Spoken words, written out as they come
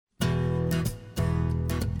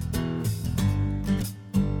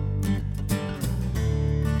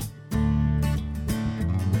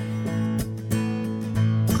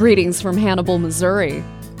Greetings from Hannibal, Missouri.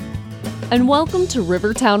 And welcome to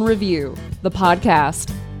Rivertown Review, the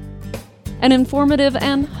podcast. An informative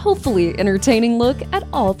and hopefully entertaining look at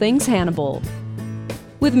all things Hannibal.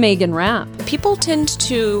 With Megan Rapp. People tend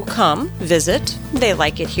to come, visit, they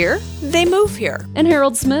like it here, they move here. And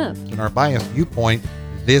Harold Smith. In our biased viewpoint,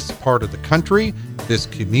 this part of the country, this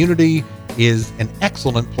community, is an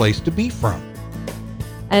excellent place to be from.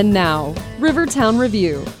 And now, Rivertown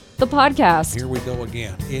Review, the podcast. Here we go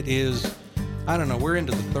again. It is, I don't know, we're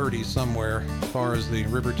into the 30s somewhere as far as the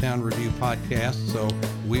Rivertown Review Podcast, so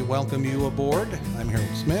we welcome you aboard. I'm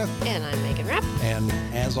Harold Smith. And I'm Megan Rapp. And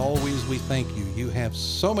as always, we thank you. You have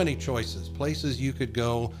so many choices, places you could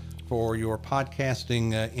go for your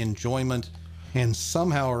podcasting enjoyment, and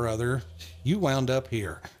somehow or other, you wound up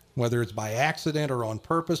here. Whether it's by accident or on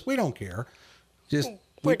purpose, we don't care.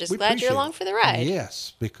 We're just glad you're along for the ride.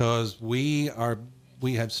 Yes, because we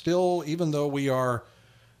have still, even though we are,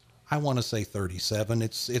 I want to say 37,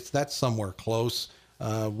 it's that's somewhere close.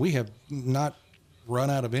 We have not run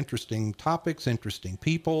out of interesting topics, interesting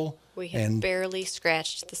people. We have barely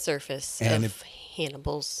scratched the surface of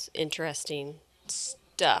Hannibal's interesting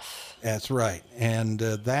stuff. That's right. And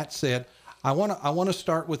that said, I want to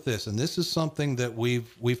start with this, and this is something that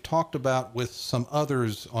we've talked about with some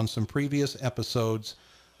others on some previous episodes.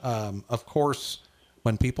 Of course,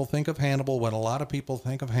 when people think of Hannibal, when a lot of people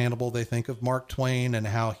think of Hannibal, they think of Mark Twain and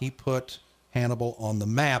how he put Hannibal on the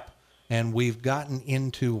map. And we've gotten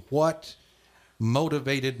into what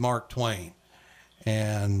motivated Mark Twain.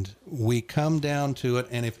 And we come down to it.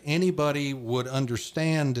 And if anybody would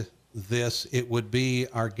understand this, it would be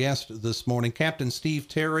our guest this morning, Captain Steve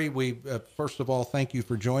Terry. We first of all, thank you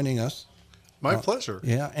for joining us. My pleasure.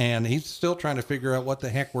 Yeah, and he's still trying to figure out what the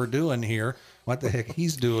heck we're doing here, what the heck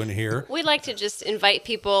he's doing here. We like to just invite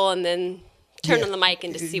people and then turn on the mic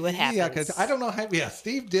and just see what happens. Yeah, because I don't know how. Yeah,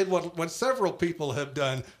 Steve did what several people have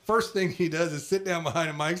done. First thing he does is sit down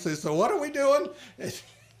behind a mic and say, "So what are we doing?"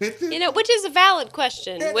 Which is a valid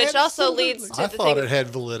question, which also leads to I the thought thing. it had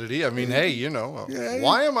validity. I mean, hey,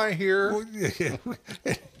 why am I here?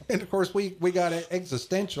 And of course, we got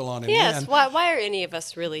existential on him. Yes, why are any of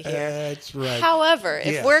us really here? That's right. However,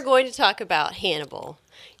 if we're going to talk about Hannibal,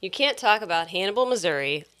 you can't talk about Hannibal,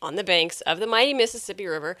 Missouri, on the banks of the mighty Mississippi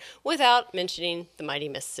River without mentioning the mighty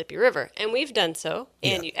Mississippi River. And we've done so.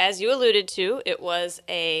 And as you alluded to, it was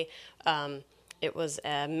a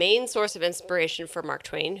main source of inspiration for Mark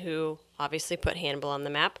Twain, who obviously put Hannibal on the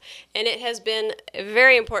map. And it has been a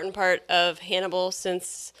very important part of Hannibal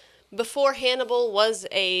since before Hannibal was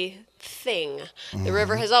a thing. The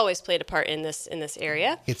river has always played a part in this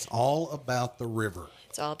area. It's all about the river.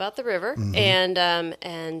 It's all about the river. Mm-hmm.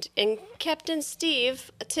 And Captain Steve,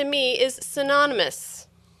 to me, is synonymous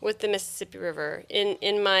with the Mississippi River.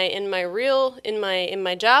 In my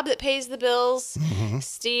job that pays the bills, mm-hmm.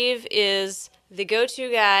 Steve is the go-to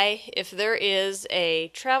guy if there is a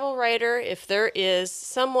travel writer, if there is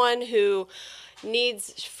someone who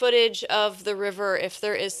needs footage of the river, if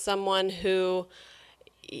there is someone who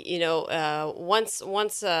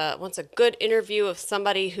wants a good interview of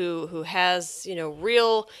somebody who has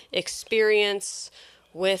real experience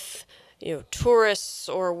with tourists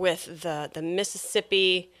or with the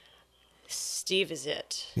Mississippi, Steve is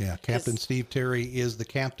it. Yeah, Captain Steve Terry is the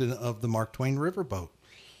captain of the Mark Twain Riverboat.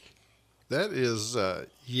 That is,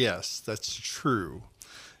 yes, that's true.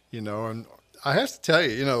 And I have to tell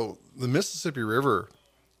you, the Mississippi River,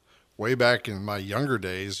 way back in my younger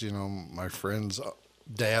days, my friend's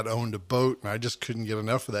dad owned a boat, and I just couldn't get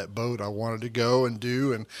enough of that boat. I wanted to go and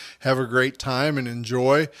do and have a great time and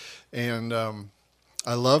enjoy. And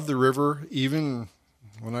I love the river even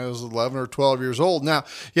when I was 11 or 12 years old. Now,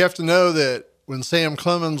 you have to know that when Sam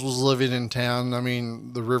Clemens was living in town, I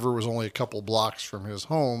mean, the river was only a couple blocks from his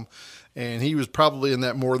home, and he was probably in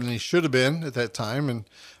that more than he should have been at that time. And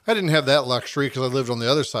I didn't have that luxury because I lived on the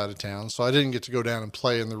other side of town, so I didn't get to go down and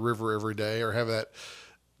play in the river every day or have that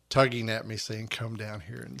tugging at me saying, "Come down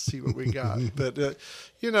here and see what we got." But,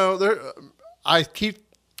 I keep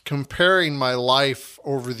comparing my life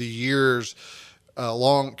over the years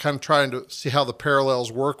along, kind of trying to see how the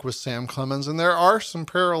parallels work with Sam Clemens. And there are some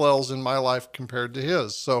parallels in my life compared to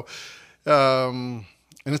his. So, and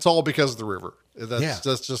it's all because of the river.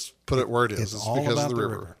 Let's just put it where it is. It's because of the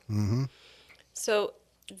river. Mm-hmm. So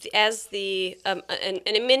as the,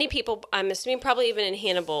 and many people, I'm assuming probably even in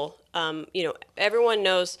Hannibal, everyone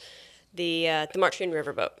knows the Mark Twain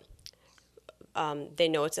Riverboat. They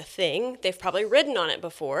know it's a thing. They've probably ridden on it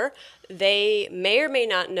before. They may or may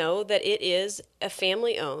not know that it is a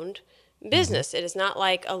family-owned business. It is not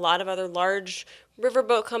like a lot of other large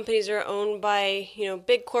riverboat companies are owned by,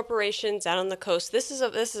 big corporations out on the coast. This is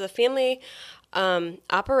a family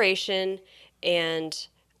operation. And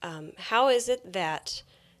how is it that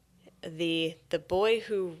the boy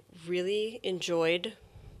who really enjoyed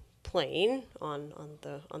playing on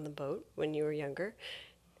the boat when you were younger,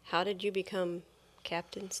 how did you become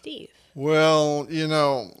Captain Steve? Well,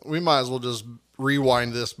 we might as well just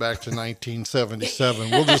rewind this back to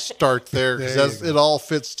 1977. We'll just start there because it all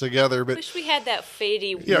fits together. But wish we had that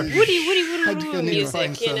fadey woody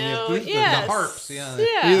music, The harps, yeah.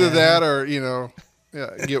 Either that or,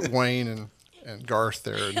 get Wayne and Garth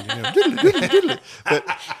there. And, but,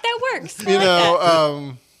 that works.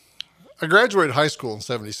 I graduated high school in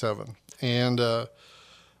 77. And at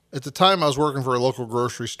the time I was working for a local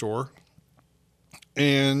grocery store.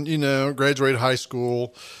 And, graduated high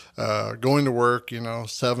school, going to work,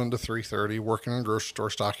 7 to 3:30, working in a grocery store,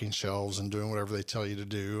 stocking shelves and doing whatever they tell you to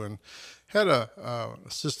do. And had a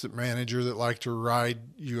assistant manager that liked to ride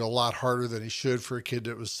you a lot harder than he should for a kid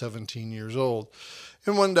that was 17 years old.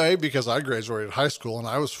 And one day, because I graduated high school and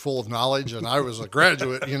I was full of knowledge and I was a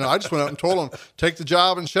graduate, I just went up and told him, take the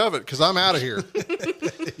job and shove it because I'm out of here.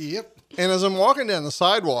 Yep. And as I'm walking down the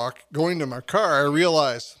sidewalk going to my car, I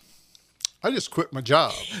realized I just quit my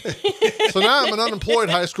job. So now I'm an unemployed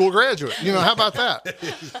high school graduate. How about that?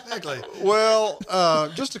 Exactly. Well,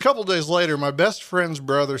 just a couple of days later, my best friend's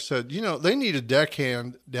brother said, they need a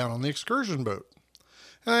deckhand down on the excursion boat.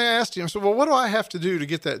 And I asked him, I said, well, what do I have to do to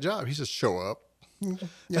get that job? He says, show up.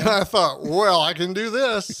 Yeah. And I thought, well, I can do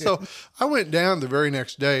this. So I went down the very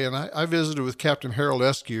next day and I visited with Captain Harold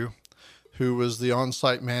Eskew, who was the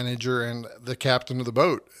on-site manager and the captain of the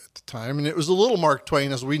boat at the time. And it was a little Mark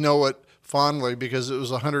Twain as we know it fondly because it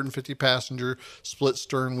was a 150 passenger split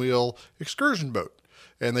stern wheel excursion boat.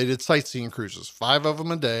 And they did sightseeing cruises, 5 of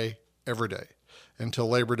them a day, every day until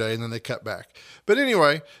Labor Day. And then they cut back. But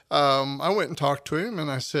anyway, I went and talked to him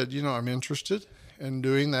and I said, I'm interested in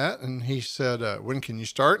doing that. And he said, when can you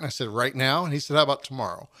start? And I said, right now. And he said, how about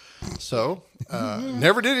tomorrow? So,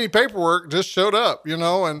 never did any paperwork, just showed up,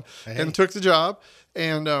 and took the job.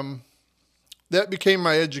 And, that became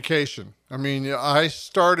my education. I mean, I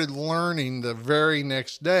started learning the very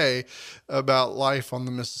next day about life on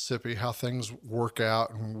the Mississippi, how things work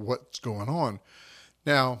out and what's going on.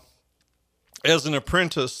 Now, as an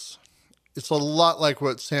apprentice, it's a lot like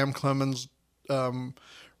what Sam Clemens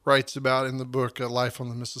writes about in the book, Life on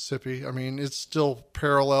the Mississippi. I mean, it still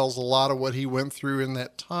parallels a lot of what he went through in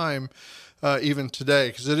that time, even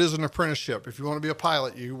today, because it is an apprenticeship. If you want to be a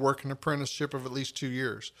pilot, you work an apprenticeship of at least 2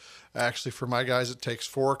 years. Actually, for my guys, it takes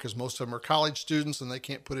 4 because most of them are college students and they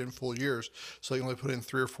can't put in full years. So they only put in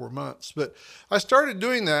 3 or 4 months. But I started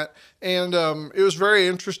doing that and it was very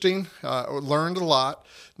interesting. I learned a lot.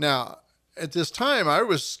 Now, at this time, I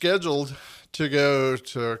was scheduled to go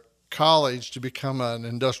to college to become an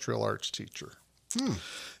industrial arts teacher.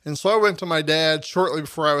 And so I went to my dad shortly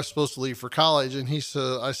before I was supposed to leave for college. And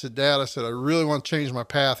I said, Dad, I really want to change my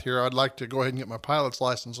path here. I'd like to go ahead and get my pilot's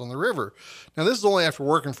license on the river. Now, this is only after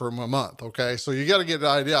working for him a month. Okay. So you got to get an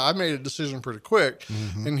idea. I made a decision pretty quick.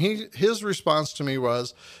 Mm-hmm. And his response to me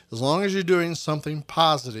was, as long as you're doing something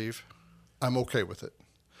positive, I'm okay with it.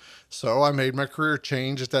 So I made my career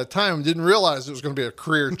change at that time. Didn't realize it was going to be a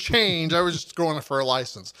career change. I was just going for a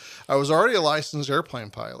license. I was already a licensed airplane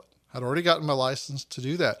pilot. I'd already gotten my license to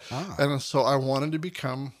do that. Ah. And so I wanted to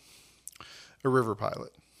become a river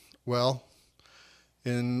pilot. Well,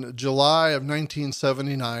 in July of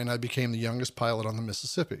 1979, I became the youngest pilot on the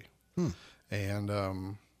Mississippi.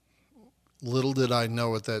 And little did I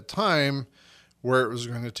know at that time where it was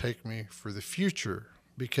going to take me for the future.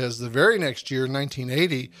 Because the very next year,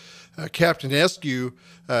 1980, Captain Eskew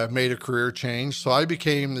made a career change. So I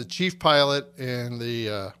became the chief pilot and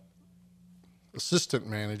the assistant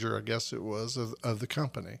manager, I guess it was, of the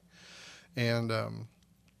company. And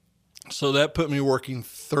so that put me working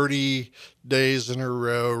 30 days in a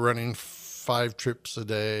row, running 5 trips a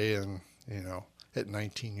day and, at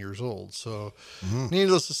 19 years old. So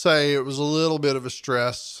needless to say, it was a little bit of a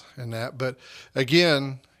stress in that. But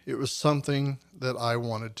again, it was something that I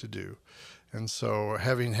wanted to do. And so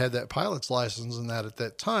having had that pilot's license and that at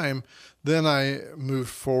that time, then I moved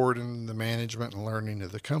forward in the management and learning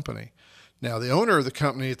of the company. Now, the owner of the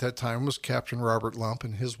company at that time was Captain Robert Lump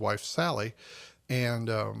and his wife, Sally. And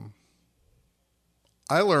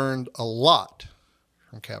I learned a lot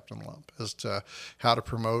from Captain Lump as to how to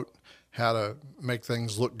promote, how to make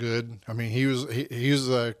things look good. I mean, he was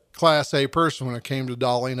a Class A person when it came to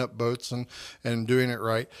dollying up boats and doing it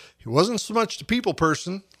right. He wasn't so much the people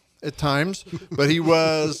person at times, but he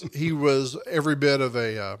was every bit of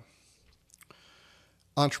a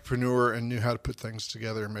entrepreneur and knew how to put things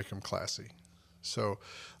together and make them classy. So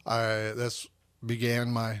that's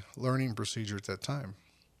began my learning procedure at that time.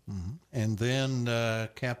 Mm-hmm. And then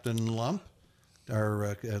Captain Lump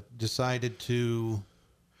decided to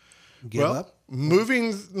give up?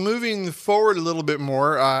 Moving forward a little bit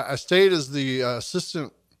more, I stayed as the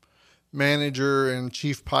assistant manager and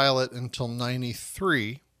chief pilot until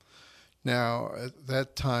 93. Now, at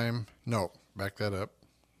that time, no, back that up.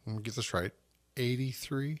 Let me get this right.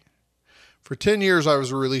 83. For 10 years, I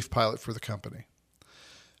was a relief pilot for the company,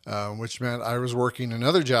 which meant I was working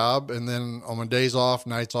another job. And then on my days off,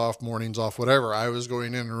 nights off, mornings off, whatever, I was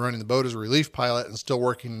going in and running the boat as a relief pilot and still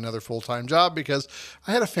working another full-time job because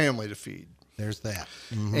I had a family to feed. There's that.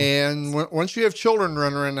 Mm-hmm. And once you have children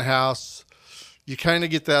running around the house, you kind of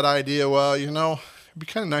get that idea, well, it'd be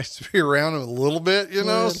kind of nice to be around them a little bit,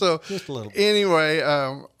 So just a little bit. Anyway,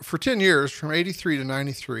 for 10 years, from 83 to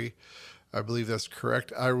 93, I believe that's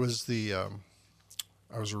correct, I was a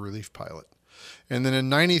relief pilot. And then in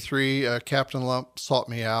 93, Captain Lump sought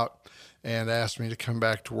me out and asked me to come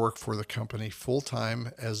back to work for the company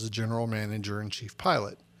full-time as the general manager and chief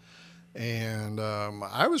pilot. And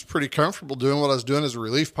I was pretty comfortable doing what I was doing as a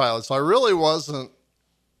relief pilot, so I really wasn't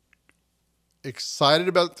excited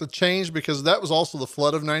about the change because that was also the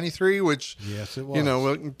flood of 93, which, yes, it was.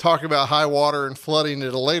 We can talk about high water and flooding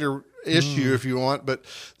at a later issue if you want, but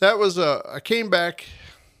that was, I came back,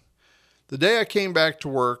 the day I came back to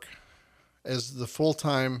work as the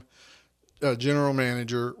full-time general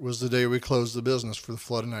manager was the day we closed the business for the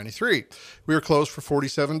flood of 93. We were closed for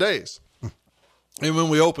 47 days. And when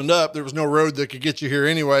we opened up, there was no road that could get you here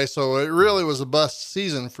anyway, so it really was a bust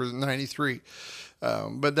season for 93.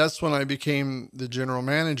 But that's when I became the general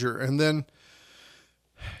manager. And then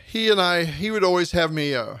he would always have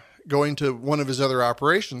me going to one of his other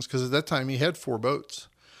operations because at that time he had 4 boats.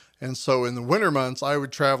 And so in the winter months, I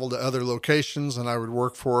would travel to other locations and I would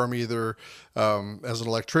work for him either as an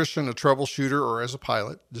electrician, a troubleshooter, or as a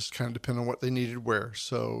pilot, just kind of depending on what they needed where.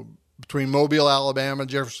 So between Mobile, Alabama,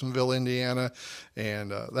 Jeffersonville, Indiana,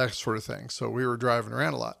 and that sort of thing. So we were driving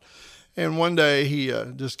around a lot. And one day he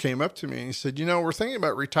just came up to me and he said, we're thinking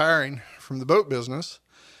about retiring from the boat business.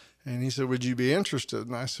 And he said, would you be interested?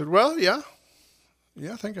 And I said, well, yeah,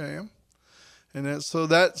 I think I am. And so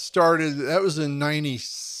that was in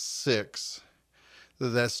 96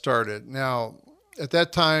 that started. Now, at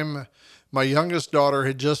that time, my youngest daughter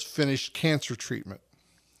had just finished cancer treatment.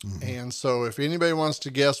 Mm-hmm. And so if anybody wants to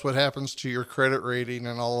guess what happens to your credit rating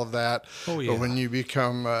and all of that, when you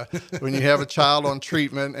become, when you have a child on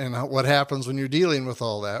treatment and what happens when you're dealing with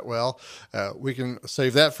all that, we can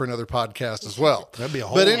save that for another podcast as well. That'd be a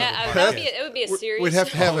whole it would be a series. We'd have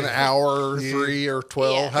to have an hour or 3 or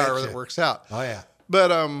 12, however that works out. Oh, yeah.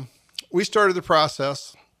 But we started the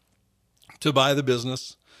process to buy the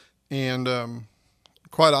business, and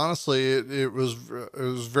quite honestly, it was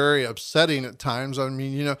very upsetting at times. I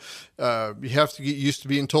mean, you have to get used to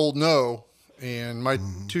being told no, and my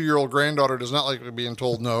 2-year-old granddaughter does not like being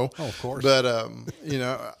told no. Oh, of course. But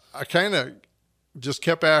I kind of just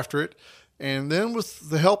kept after it, and then with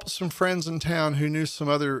the help of some friends in town who knew some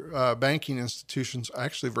other banking institutions,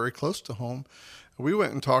 actually very close to home, we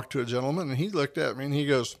went and talked to a gentleman, and he looked at me and he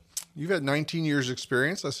goes, "You've had 19 years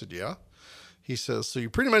experience?" I said, "Yeah." He says, "So you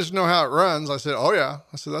pretty much know how it runs?" I said, "Oh, yeah."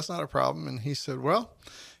 I said, "That's not a problem." And he said,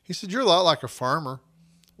 "You're a lot like a farmer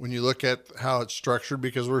when you look at how it's structured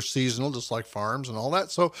because we're seasonal, just like farms and all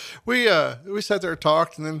that." So we sat there and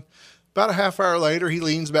talked, and then about a half hour later, he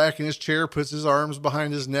leans back in his chair, puts his arms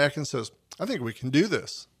behind his neck and says, "I think we can do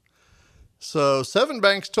this." So 7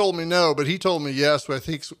 banks told me no, but he told me yes.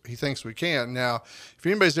 He thinks we can. Now, if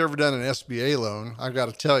anybody's ever done an SBA loan, I've got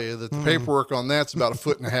to tell you that the paperwork on that's about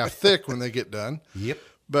 1.5 feet thick when they get done. Yep.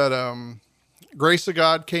 But grace of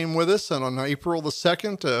God came with us, and on April the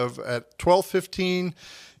 2nd at 12:15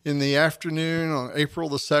 in the afternoon, on April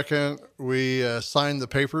the 2nd, we signed the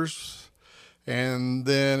papers. And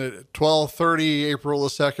then at 12:30, April the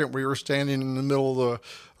 2nd, we were standing in the middle of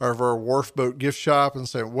our wharf boat gift shop and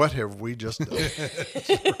saying, "What have we just done?" That's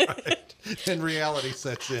right. And reality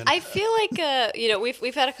sets in. I feel like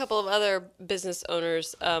we've had a couple of other business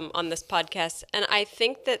owners on this podcast, and I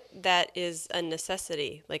think that is a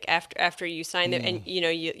necessity. Like after you sign there, and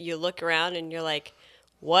you look around and you're like,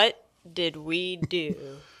 "What did we do?"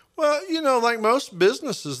 Well, like most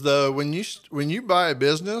businesses, though, when you buy a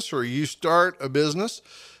business or you start a business,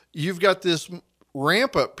 you've got this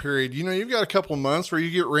ramp up period. You've got a couple of months where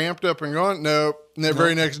you get ramped up and going. No, and that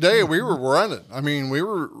very next day we were running. I mean, we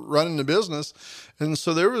were running the business, and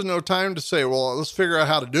so there was no time to say, "Well, let's figure out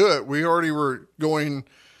how to do it." We already were going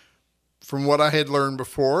from what I had learned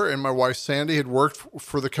before, and my wife Sandy had worked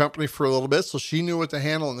for the company for a little bit, so she knew what to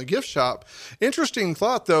handle in the gift shop. Interesting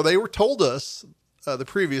thought, though, they were told us, the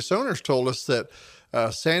previous owners told us that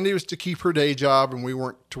Sandy was to keep her day job and we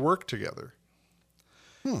weren't to work together.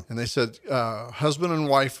 And they said, husband and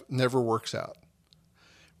wife never works out.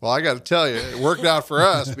 Well, I got to tell you, it worked out for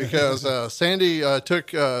us because Sandy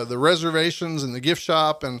took the reservations and the gift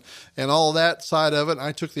shop and all of that side of it. And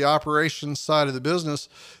I took the operations side of the business.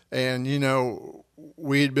 And, you know,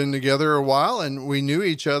 we had been together a while and we knew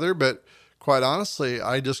each other. But quite honestly,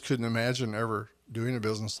 I just couldn't imagine ever doing a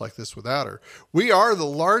business like this without her. We are the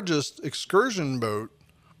largest excursion boat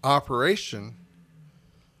operation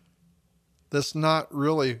that's not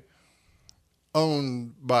really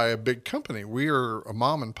owned by a big company. We are a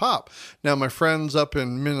mom and pop. Now, my friends up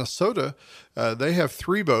in Minnesota, they have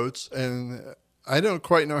 3 boats, and I don't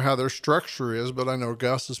quite know how their structure is, but I know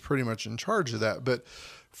Gus is pretty much in charge of that. But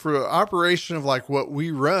for an operation of like what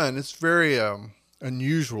we run, it's very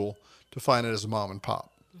unusual to find it as a mom and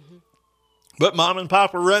pop. Mm-hmm. But mom and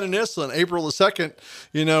pop were running this on April the 2nd.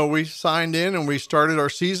 You know, we signed in and we started our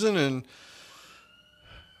season, and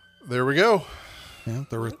there we go. Yeah,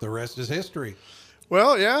 the rest is history.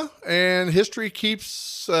 Well, yeah, and history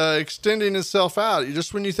keeps extending itself out.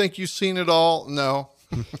 Just when you think you've seen it all, no.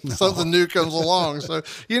 Something new comes along. So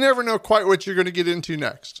you never know quite what you're going to get into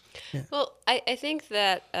next. Yeah. Well, I think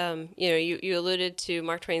that, you alluded to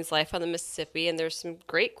Mark Twain's Life on the Mississippi, and there's some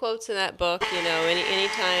great quotes in that book. You know,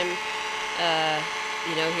 anytime,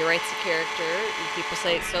 he writes a character, and people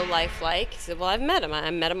say it's so lifelike. He said, well, I've met him.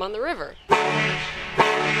 I met him on the river.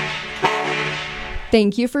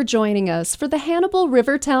 Thank you for joining us for the Hannibal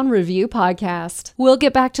Rivertown Review Podcast. We'll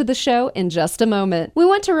get back to the show in just a moment. We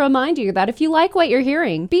want to remind you that if you like what you're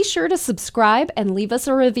hearing, be sure to subscribe and leave us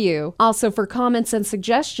a review. Also, for comments and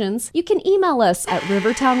suggestions, you can email us at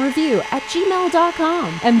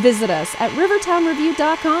rivertownreview@gmail.com and visit us at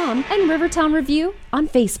rivertownreview.com and Rivertown Review on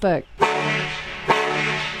Facebook.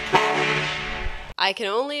 I can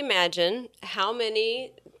only imagine how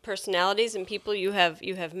many personalities and people you have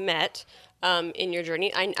met in your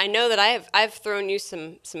journey. I know that I've thrown you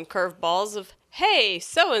some curveballs of, hey,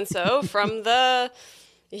 so-and-so from the,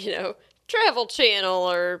 Travel Channel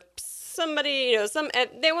or somebody,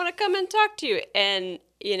 they want to come and talk to you. And,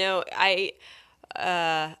 I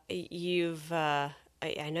know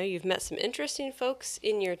you've met some interesting folks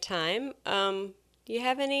in your time. Do you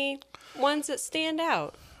have any ones that stand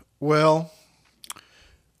out? Well,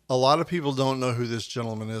 a lot of people don't know who this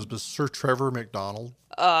gentleman is, but Sir Trevor McDonald.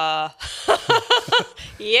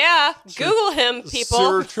 Yeah, Google him, people.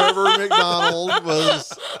 Sir Trevor McDonald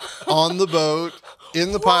was on the boat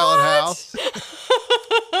in the pilot house.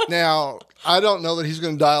 Now, I don't know that he's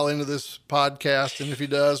going to dial into this podcast, and if he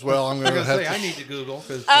does, well, I'm going to have to. I need to Google.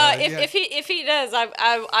 If he does,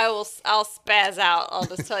 I'll spaz out. I'll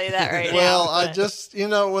just tell you that right now. Well, I just,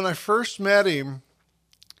 when I first met him,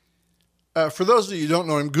 for those of you who don't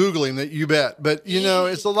know him, Google him, that you bet. But,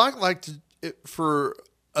 it's a lot like for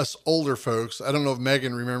us older folks. I don't know if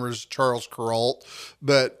Megan remembers Charles Kuralt,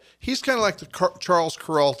 but he's kind of like the Charles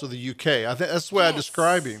Kuralt of the UK. I think that's the way I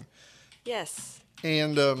describe him. Yes.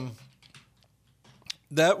 And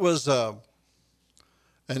that was an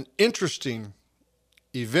interesting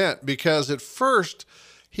event because at first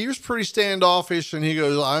he was pretty standoffish, and he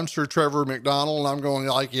goes, I'm Sir Trevor McDonald, and I'm going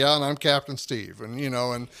like, yeah, and I'm Captain Steve. And,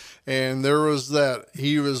 and there was that,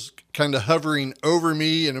 he was kind of hovering over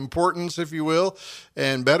me in importance, if you will,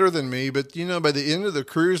 and better than me. But, by the end of the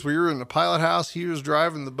cruise, we were in the pilot house, he was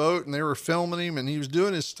driving the boat, and they were filming him, and he was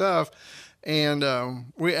doing his stuff. And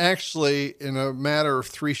we actually, in a matter of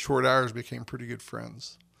 3 short hours, became pretty good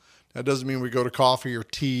friends. That doesn't mean we go to coffee or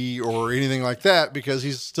tea or anything like that because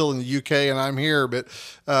he's still in the UK and I'm here. But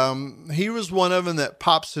he was one of them that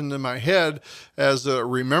pops into my head as a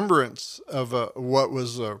remembrance of what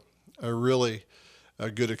was a really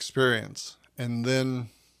good experience. And then,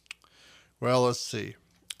 well, let's see.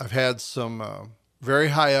 I've had some very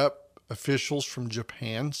high up officials from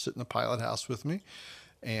Japan sit in the pilot house with me,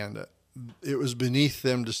 and it was beneath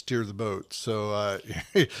them to steer the boat. So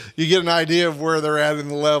you get an idea of where they're at in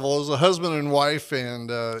the level. It was a husband and wife.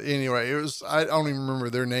 And anyway, I don't even remember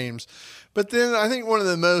their names. But then I think one of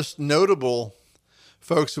the most notable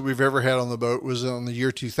folks that we've ever had on the boat was on the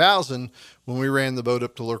year 2000 when we ran the boat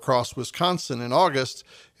up to La Crosse, Wisconsin in August.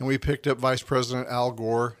 And we picked up Vice President Al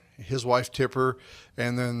Gore, his wife Tipper,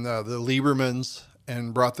 and then the Liebermans,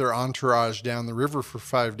 and brought their entourage down the river for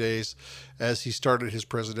 5 days as he started his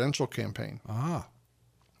presidential campaign. Ah.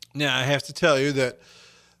 Now, I have to tell you that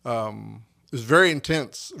It was very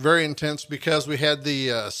intense because we had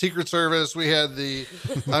the Secret Service. We had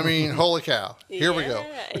holy cow. Here we go.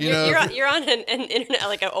 You're on an internet,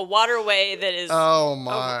 like a waterway that is. Oh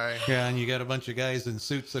my. Yeah, and you got a bunch of guys in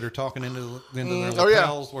suits that are talking into their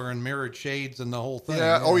lapels, wearing mirrored shades and the whole thing.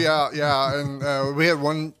 Yeah. Oh yeah. And we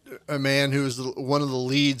had a man who was one of the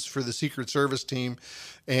leads for the Secret Service team,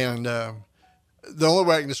 and the only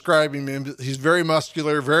way I can describe him, he's very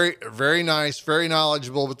muscular, very, very nice, very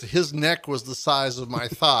knowledgeable, but his neck was the size of my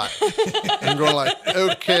thigh. And going like,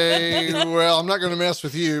 okay, well, I'm not going to mess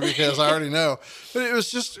with you because I already know. But it was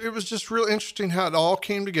just real interesting how it all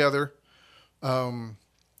came together. The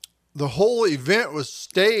whole event was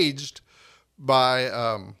staged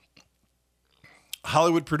by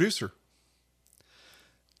Hollywood producer.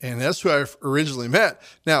 And that's who I originally met.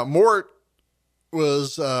 Now, Mort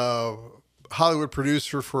was Hollywood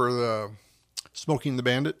producer for the Smoking the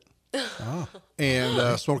Bandit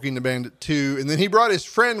and Smoking the Bandit 2. And then he brought his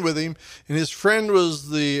friend with him, and his friend was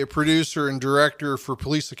the producer and director for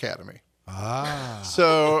Police Academy.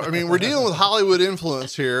 So, we're dealing with Hollywood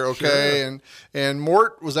influence here, okay? Sure. And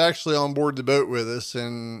Mort was actually on board the boat with us,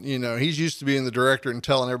 and, he's used to being the director and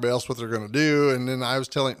telling everybody else what they're going to do. And then I was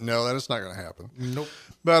telling him, no, that's not going to happen. Nope.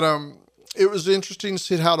 But it was interesting to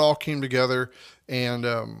see how it all came together.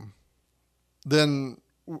 And then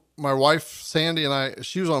my wife, Sandy, and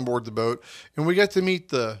she was on board the boat, and we got to meet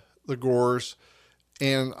the Gores.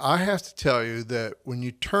 And I have to tell you that when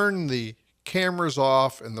you turn the cameras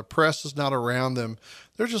off and the press is not around them,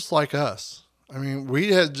 they're just like us.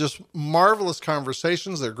 We had just marvelous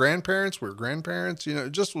conversations. Their grandparents, we were grandparents,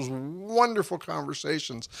 it just was wonderful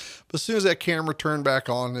conversations. But as soon as that camera turned back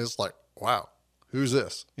on, it's like, wow, who's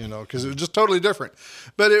this? Because it was just totally different.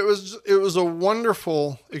 But it was a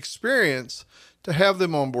wonderful experience to have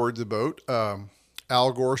them on board the boat.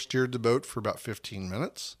 Al Gore steered the boat for about 15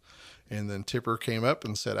 minutes. And then Tipper came up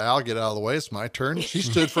and said, Al, get out of the way. It's my turn. She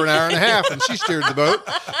stood for an hour and a half, and she steered the boat.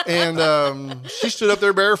 And she stood up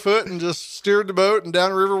there barefoot and just steered the boat. And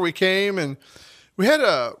downriver we came. And we had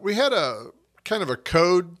a kind of a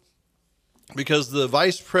code because the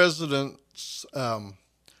vice president's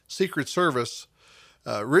Secret Service,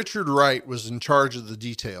 Richard Wright, was in charge of the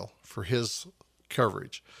detail for his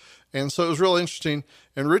coverage. And so it was real interesting.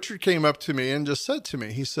 And Richard came up to me and just said to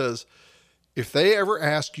me, he says, if they ever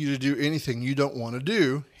ask you to do anything you don't want to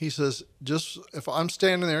do, he says, just if I'm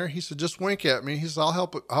standing there, he said, just wink at me. He says, I'll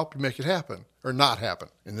help you make it happen, or not happen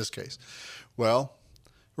in this case. Well,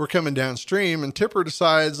 we're coming downstream, and Tipper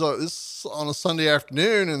decides this is on a Sunday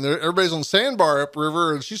afternoon, and everybody's on sandbar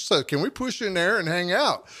upriver, and she said, can we push in there and hang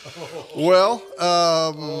out? Well,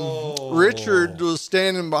 Richard was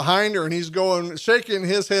standing behind her, and he's shaking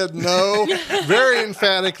his head no, very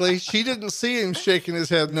emphatically. She didn't see him shaking his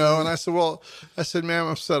head no, and I said, ma'am,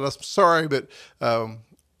 I'm sorry, but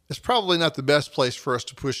it's probably not the best place for us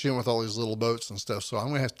to push in with all these little boats and stuff, so I'm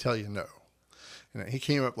going to have to tell you no. And he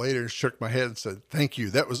came up later and shook my head and said, thank you.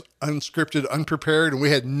 That was unscripted, unprepared, and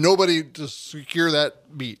we had nobody to secure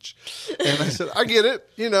that beach. And I said, I get it,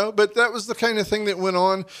 but that was the kind of thing that went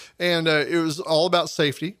on, and it was all about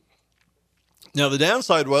safety. Now, the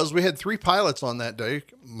downside was we had 3 pilots on that day,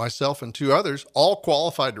 myself and 2 others, all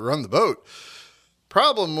qualified to run the boat.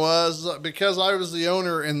 Problem was, because I was the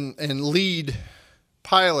owner and lead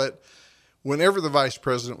pilot, whenever the vice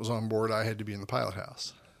president was on board, I had to be in the pilot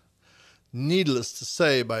house. Needless to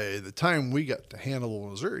say, by the time we got to Hannibal,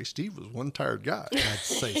 Missouri, Steve was one tired guy. I'd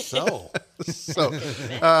say so.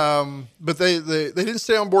 But they didn't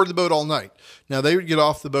stay on board the boat all night. Now, they would get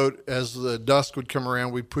off the boat as the dusk would come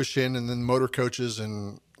around. We'd push in, and then motor coaches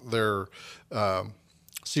and their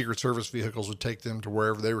Secret Service vehicles would take them to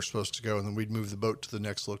wherever they were supposed to go, and then we'd move the boat to the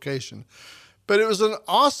next location. But it was an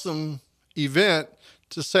awesome event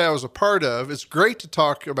to say I was a part of. It's great to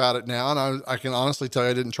talk about it now, and I can honestly tell you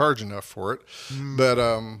I didn't charge enough for it. But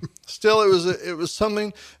still, it was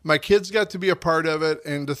something. My kids got to be a part of it,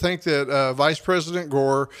 and to think that Vice President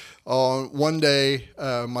Gore, one day,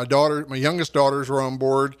 my youngest daughters were on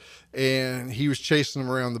board, and he was chasing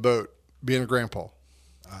them around the boat, being a grandpa.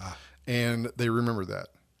 And they remember that.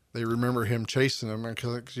 They remember him chasing them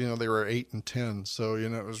because they were 8 and 10. So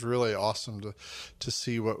it was really awesome to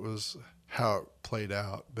see how it played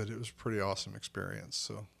out, but it was a pretty awesome experience.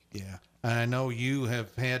 So yeah, I know you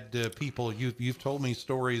have had people. You've told me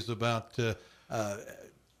stories about.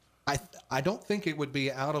 I don't think it would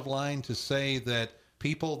be out of line to say that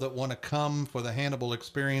people that want to come for the Hannibal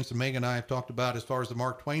experience, and Megan and I have talked about as far as the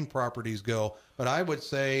Mark Twain properties go, but I would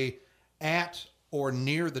say at or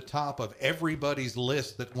near the top of everybody's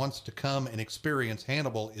list that wants to come and experience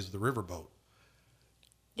Hannibal is the Riverboat.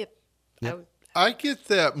 Yep. I get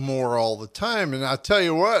that more all the time. And I tell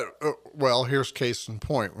you what, well, here's case in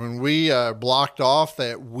point. When we blocked off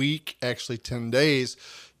that week, actually 10 days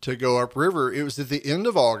to go upriver, it was at the end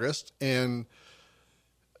of August. And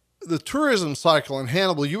the tourism cycle in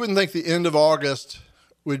Hannibal, you wouldn't think the end of August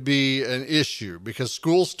would be an issue because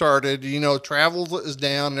school started, travel is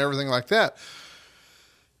down and everything like that.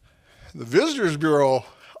 The Visitors Bureau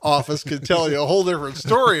office could tell you a whole different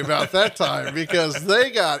story about that time because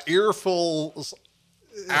they got earfuls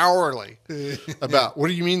hourly about, what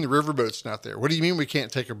do you mean the riverboat's not there? What do you mean we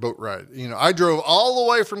can't take a boat ride? I drove all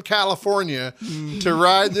the way from California to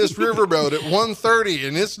ride this riverboat at 1:30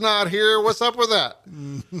 and it's not here. What's up with that?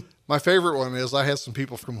 My favorite one is I had some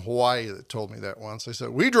people from Hawaii that told me that once. They said,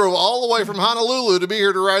 we drove all the way from Honolulu to be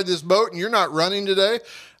here to ride this boat and you're not running today?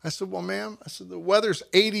 I said, well, ma'am, the weather's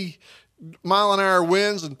 80 mile-an-hour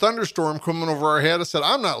winds and thunderstorm coming over our head. I said,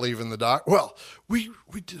 I'm not leaving the dock. Well, we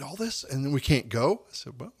did all this and then we can't go. I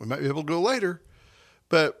said, well, we might be able to go later.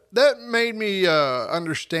 But that made me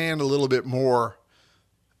understand a little bit more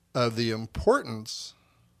of the importance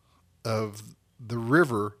of the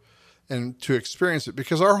river and to experience it,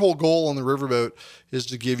 because our whole goal on the riverboat is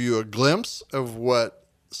to give you a glimpse of what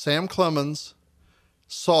Sam Clemens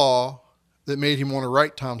saw that made him want to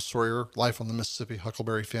write Tom Sawyer, Life on the Mississippi,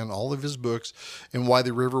 Huckleberry Finn, all of his books, and why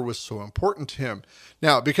the river was so important to him.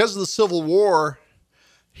 Now, because of the Civil War,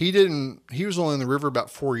 he was only in the river about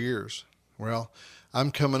 4 years. Well,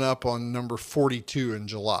 I'm coming up on number 42 in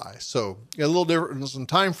July. So a little difference in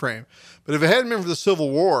time frame. But if it hadn't been for the Civil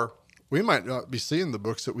War, we might not be seeing the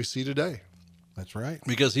books that we see today. That's right.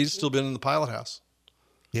 Because he'd still been in the pilot house.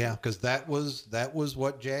 Yeah, because that was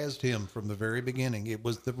what jazzed him from the very beginning. It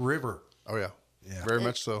was the river. Oh yeah, very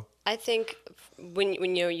much so. I think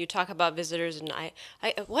when you talk about visitors and I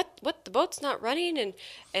what the boat's not running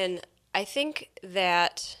and I think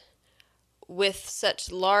that with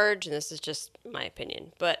such large, and this is just my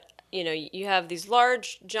opinion, but you have these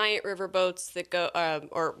large giant river boats that go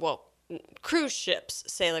cruise ships,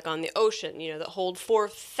 say like on the ocean, that hold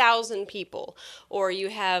 4,000 people, or you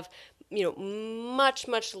have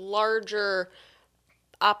much larger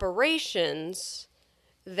operations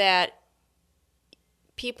that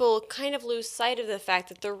people kind of lose sight of the fact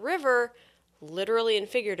that the river, literally and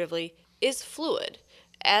figuratively, is fluid.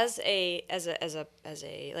 As a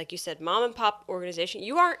like you said, mom and pop organization,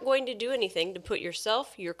 you aren't going to do anything to put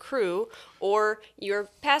yourself, your crew, or your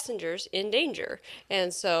passengers in danger.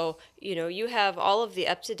 And so, you have all of the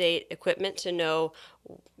up-to-date equipment to know,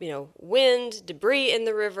 wind, debris in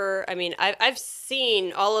the river. I mean, I've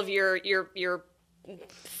seen all of your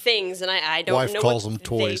things, and I don't Wife know calls what them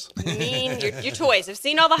toys. they mean. Your toys. I've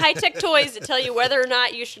seen all the high-tech toys that tell you whether or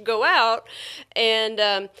not you should go out,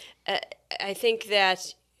 and I think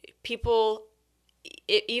that people,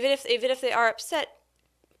 even if they are upset,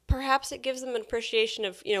 perhaps it gives them an appreciation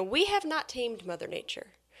of we have not tamed Mother Nature.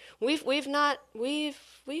 We've not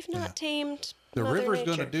tamed. The Mother river's Nature.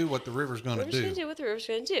 going to do what the river's going to do. Going to do what the river's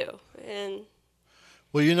going to do, and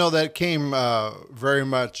well, that came very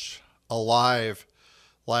much alive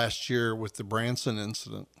last year with the Branson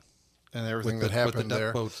incident and everything that happened with the duck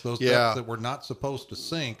there. Boats, those ducks that were not supposed to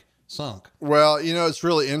sunk. Well, it's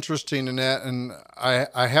really interesting in that, and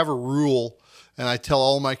I have a rule, and I tell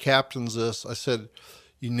all my captains this. I said,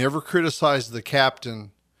 you never criticize the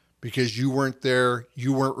captain because you weren't there,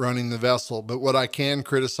 you weren't running the vessel. But what I can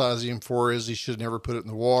criticize him for is he should never put it in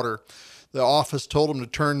the water. The office told him to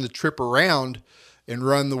turn the trip around and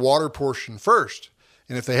run the water portion first.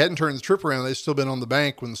 And if they hadn't turned the trip around, they'd still been on the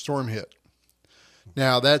bank when the storm hit.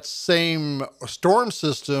 Now, that same storm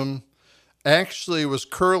system actually was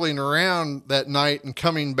curling around that night and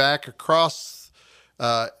coming back across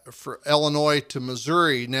for Illinois to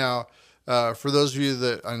Missouri. Now, for those of you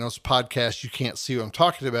that I know it's a podcast, you can't see what I'm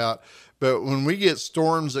talking about. But when we get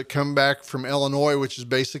storms that come back from Illinois, which is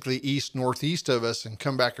basically northeast of us, and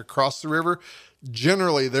come back across the river,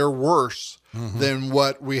 generally they're worse than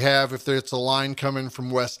what we have if it's a line coming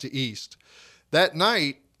from west to east. That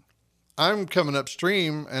night, I'm coming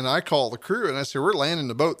upstream and I call the crew and I say, we're landing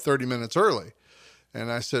the boat 30 minutes early.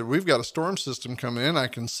 And I said, we've got a storm system coming in. I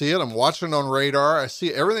can see it. I'm watching it on radar. I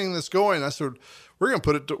see everything that's going. I said, we're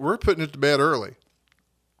putting it to bed early.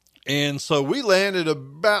 And so we landed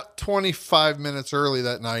about 25 minutes early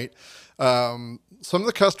that night. Some of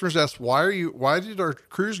the customers asked, why did our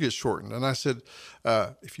cruise get shortened? And I said,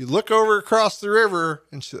 if you look over across the river,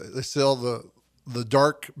 and they see all the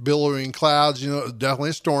dark billowing clouds,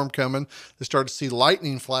 definitely a storm coming. They started to see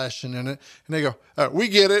lightning flashing in it. And they go, we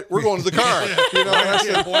get it. We're going to the car. And I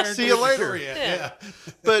said, see you later. Yeah.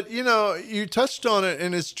 But, you touched on it,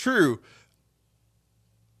 and it's true.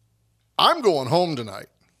 I'm going home tonight.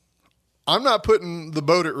 I'm not putting the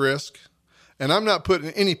boat at risk, and I'm not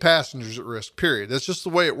putting any passengers at risk, period. That's just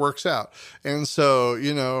the way it works out. And so,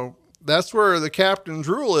 you know, that's where the captain's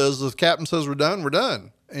rule is. If the captain says we're done, we're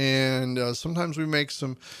done. And sometimes we make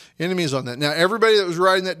some enemies on that. Now, everybody that was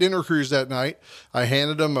riding that dinner cruise that night, I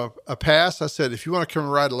handed them a pass. I said, if you want to come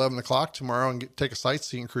and ride 11 o'clock tomorrow and take a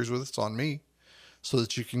sightseeing cruise with us, it's on me, so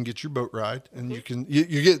that you can get your boat ride. And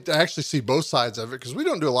you get to actually see both sides of it, because we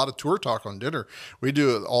don't do a lot of tour talk on dinner. We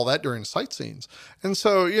do all that during sightseeing. And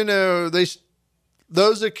so, you know,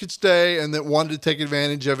 those that could stay and that wanted to take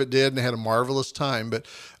advantage of it did, and they had a marvelous time. But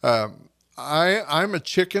I'm a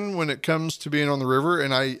chicken when it comes to being on the river,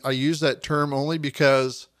 and I use that term only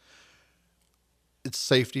because it's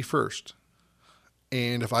safety first.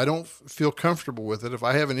 And if I don't feel comfortable with it, if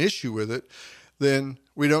I have an issue with it, then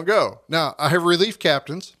we don't go. Now, I have relief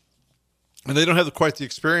captains, and they don't have quite the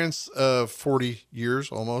experience of 40 years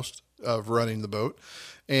almost of running the boat.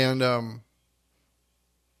 And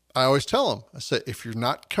I always tell them, I say, if you're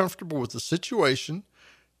not comfortable with the situation,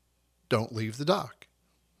 don't leave the dock.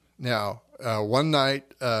 Now, one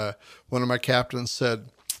night, one of my captains said,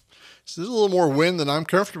 there's a little more wind than I'm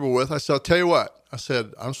comfortable with. I said, I'll tell you what. I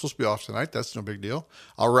said, I'm supposed to be off tonight. That's no big deal.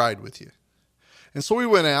 I'll ride with you. And so we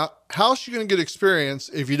went out. How else are you going to get experience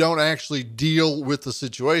if you don't actually deal with the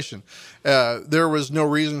situation? There was no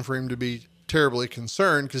reason for him to be terribly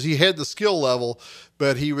concerned, because he had the skill level,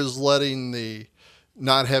 but he was letting the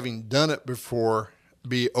not having done it before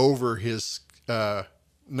be over his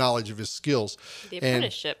knowledge of his skills. The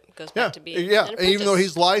apprenticeship goes back to being an apprentice. And even though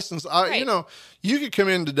he's licensed, Right. you know, you could come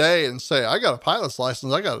in today and say, I got a pilot's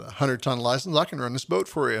license, I got a 100-ton license, I can run this boat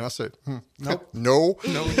for you. And I say, Nope. no,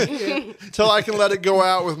 No. until I can let it go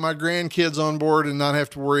out with my grandkids on board and not have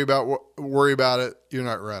to worry about it, you're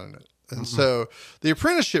not running it. And so the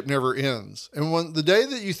apprenticeship never ends. And when the day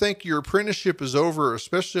that you think your apprenticeship is over,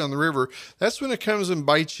 especially on the river, that's when it comes and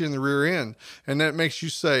bites you in the rear end. And that makes you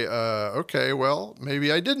say, okay, well,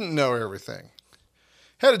 maybe I didn't know everything.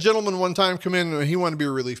 Had a gentleman one time come in and he wanted to be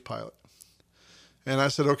a relief pilot. And I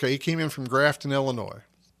said, okay, he came in from Grafton, Illinois.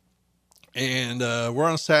 And we're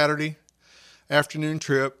on a Saturday afternoon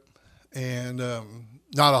trip, and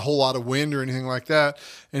not a whole lot of wind or anything like that.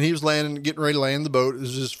 And he was getting ready to land the boat. It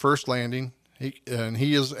was his first landing.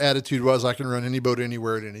 His attitude was, I can run any boat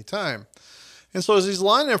anywhere at any time. And so as he's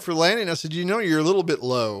lining up for landing, I said, you know, you're a little bit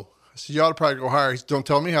low. I said, you ought to probably go higher. He said, don't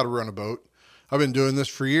tell me how to run a boat. I've been doing this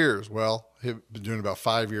for years. Well, he'd been doing it about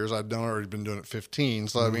 5 years. I'd already been doing it 15.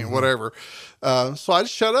 So, I mean, whatever. So I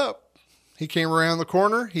just shut up. He came around the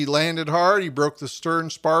corner. He landed hard. He broke the stern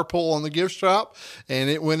spar pole on the give shop, and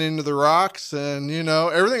it went into the rocks. And, you know,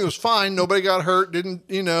 everything was fine. Nobody got hurt,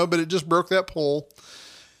 but it just broke that pole.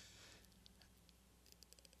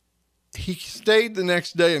 He stayed the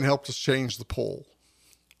next day and helped us change the pole.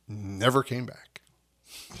 Never came back.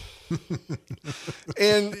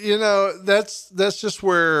 And, you know, that's just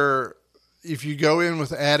where, if you go in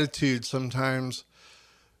with attitude, sometimes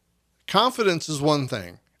confidence is one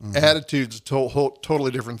thing. Attitude's a totally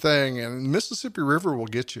different thing. And the Mississippi River will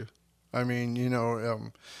get you. I mean, you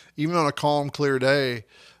know, even on a calm, clear day,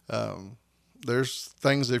 there's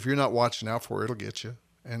things that if you're not watching out for, it'll get you.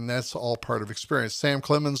 And that's all part of experience. Sam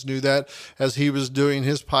Clemens knew that as he was doing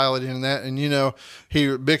his piloting and that. And, you know,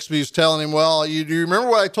 Bixby was telling him, well, do you remember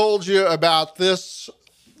what I told you about this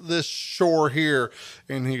shore here?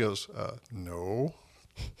 And he goes, no.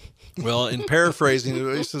 Well, in paraphrasing,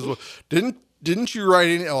 he says, well, didn't you write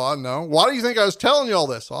any? Oh, no. Why do you think I was telling you all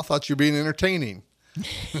this? Well, I thought you were being entertaining.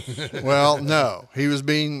 Well, no, he was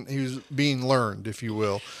being learned, if you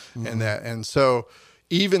will, and that. And so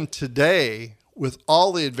even today, with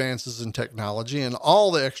all the advances in technology and all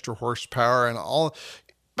the extra horsepower and all,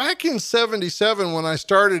 back in 77, when I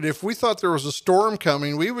started, if we thought there was a storm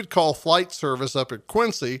coming, we would call flight service up at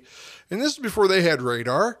Quincy. And this is before they had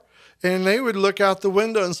radar. And they would look out the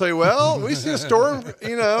window and say, well, we see a storm,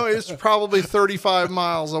 you know, it's probably 35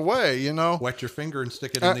 miles away, you know. Wet your finger and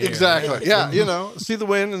stick it in the exactly. air. Yeah, you know, see the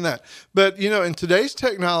wind and that. But, you know, in today's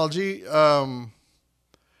technology, you can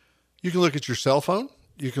look at your cell phone.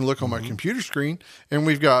 You can look on my computer screen, and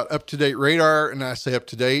we've got up-to-date radar. And I say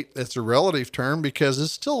up-to-date, that's a relative term because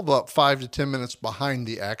it's still about 5 to 10 minutes behind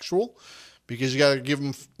the actual, because you got to give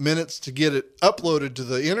them minutes to get it uploaded to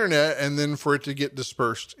the internet and then for it to get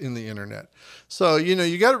dispersed in the internet. So, you know,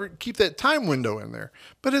 you got to keep that time window in there.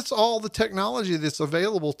 But it's all the technology that's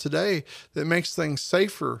available today that makes things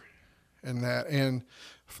safer and that. And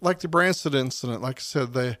like the Branson incident, like I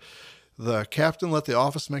said, the captain let the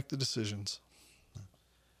office make the decisions.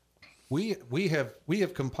 we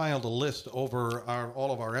have compiled a list over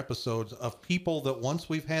all of our episodes of people that once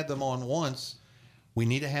we've had them on once, we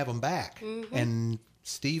need to have them back. Mm-hmm. And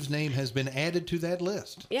Steve's name has been added to that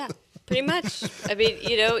list. Yeah, pretty much. I mean,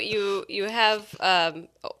 you have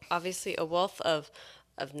obviously a wealth of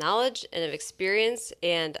knowledge and of experience,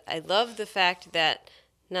 and I love the fact that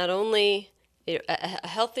not only a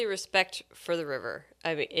healthy respect for the river.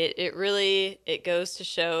 I mean, it really goes to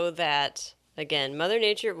show that, again, Mother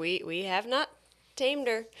Nature, we have not tamed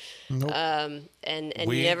her. Nope. And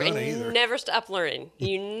we you never stop learning.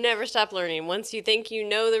 You never stop learning. Once you think you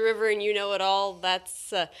know the river and you know it all,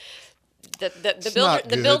 that's the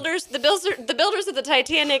builders of the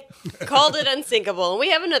Titanic called it unsinkable. And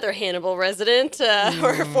we have another Hannibal resident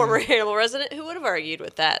or a former Hannibal resident who would have argued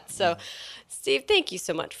with that. So, Steve, thank you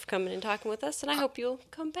so much for coming and talking with us, and I hope you'll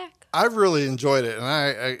come back. I've really enjoyed it, and I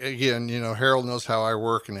again, Harold knows how I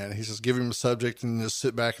work in that. He says, give him a subject and just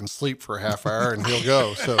sit back and sleep for a half hour, and he'll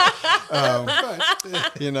go. So,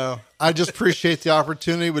 I just appreciate the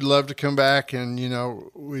opportunity. Would love to come back, and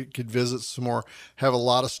we could visit some more. Have a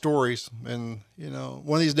lot of stories, and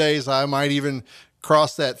one of these days I might even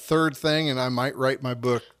cross that third thing, and I might write my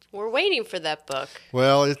book. We're waiting for that book.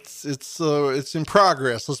 Well, it's in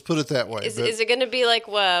progress. Let's put it that way. Is it going to be like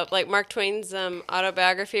Mark Twain's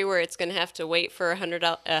autobiography, where it's going to have to wait for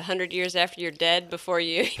 100 years after you're dead before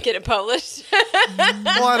you get it published?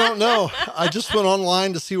 Well, I don't know. I just went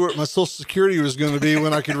online to see what my Social Security was going to be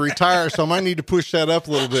when I could retire, so I might need to push that up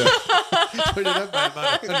a little bit. Put it up by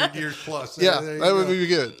about 100 years plus. Yeah, that would be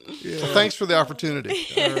good. Yeah. So thanks for the opportunity.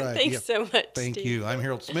 All right. Thanks so much, Thank Steve. you. I'm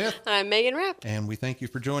Harold Smith. I'm Megan Rapp. And we thank you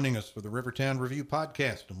for joining us for the Rivertown Review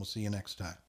Podcast, and we'll see you next time.